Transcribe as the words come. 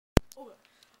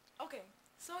Okay,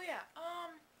 so yeah,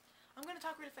 I'm gonna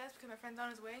talk really fast because my friend's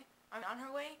on his way. I'm on her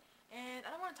way, and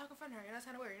I don't want to talk in front of her. You know, it's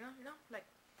kind of weird. Like,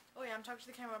 oh yeah, I'm talking to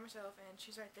the camera by myself, and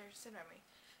she's right there sitting by me.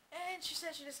 And she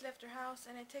said she just left her house,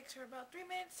 and it takes her about 3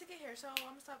 minutes to get here. So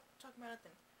I'm gonna stop talking about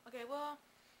nothing. Okay, well,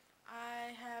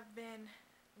 I have been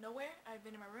nowhere. I've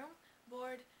been in my room,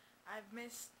 bored. I've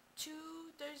missed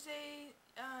 2 Thursday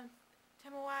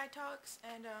TMY talks,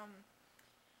 and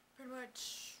pretty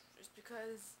much just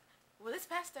because. Well, this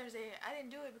past Thursday, I didn't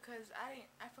do it because I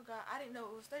forgot. I didn't know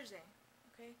it was Thursday.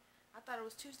 Okay, I thought it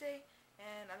was Tuesday,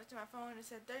 and I looked at my phone and it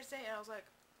said Thursday, and I was like,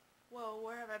 "Whoa,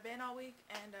 where have I been all week?"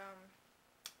 And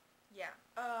yeah.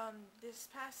 This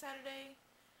past Saturday,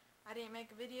 I didn't make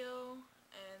a video,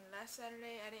 and last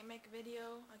Saturday I didn't make a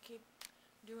video. I keep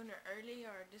doing it early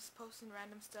or just posting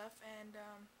random stuff, and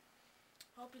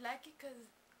hope you like it because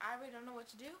I really don't know what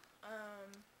to do.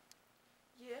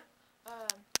 Yeah.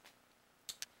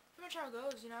 Pretty much how it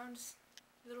goes, just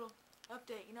a little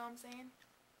update, you know what I'm saying?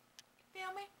 Feel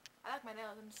me? I like my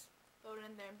nails, I'm just throwing it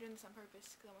in there. I'm doing this on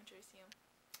purpose because I want you to see them.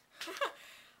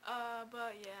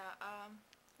 But yeah,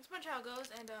 that's pretty much how it goes,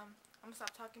 and I'm gonna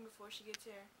stop talking before she gets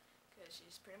here because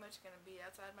she's pretty much gonna be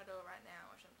outside my door right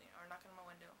now or something, or knocking on my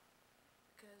window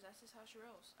because that's just how she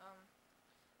rolls.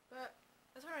 But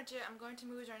that's pretty much it. I'm going to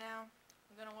movies right now.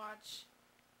 I'm gonna watch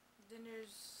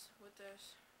Dinners with the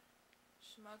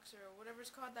Schmucks or whatever it's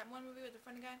called, that one movie with the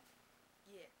funny guy.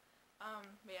 Yeah.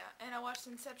 But yeah, and I watched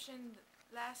Inception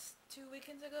last 2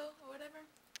 weekends ago or whatever.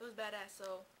 It was badass,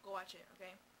 so go watch it,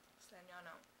 okay? Just letting y'all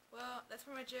know. Well, that's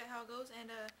pretty much it, how it goes, and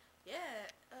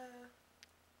yeah,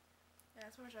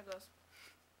 that's pretty much how it goes.